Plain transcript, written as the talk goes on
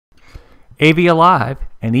AV Alive,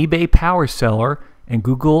 an eBay power seller and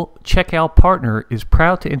Google checkout partner, is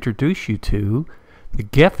proud to introduce you to the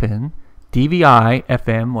Gefen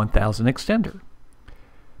EXT-DVI-FM1000 extender.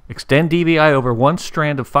 Extend DVI over one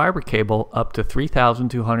strand of fiber cable up to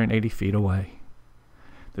 3,280 feet away.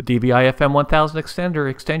 The DVI-FM1000 extender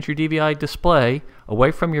extends your DVI display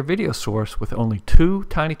away from your video source with only 2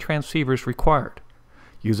 tiny transceivers required,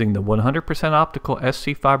 using the 100% optical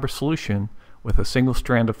SC fiber solution with a single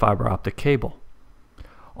strand of fiber optic cable.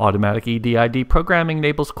 Automatic EDID programming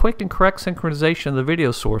enables quick and correct synchronization of the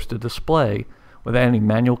video source to display without any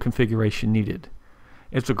manual configuration needed.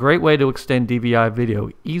 It's a great way to extend DVI video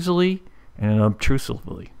easily and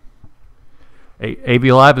unobtrusively. AV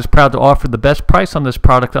Live is proud to offer the best price on this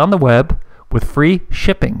product on the web with free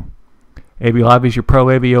shipping. AV Live is your Pro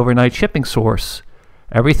AV overnight shipping source.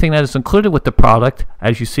 Everything that is included with the product,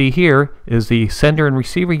 as you see here, is the sender and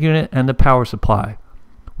receiver unit and the power supply.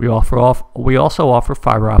 We also offer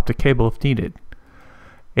fiber optic cable if needed.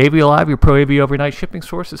 AV Live, your Pro AV overnight shipping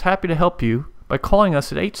source, is happy to help you by calling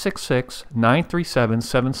us at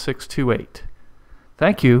 866-937-7628.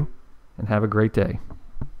 Thank you, and have a great day.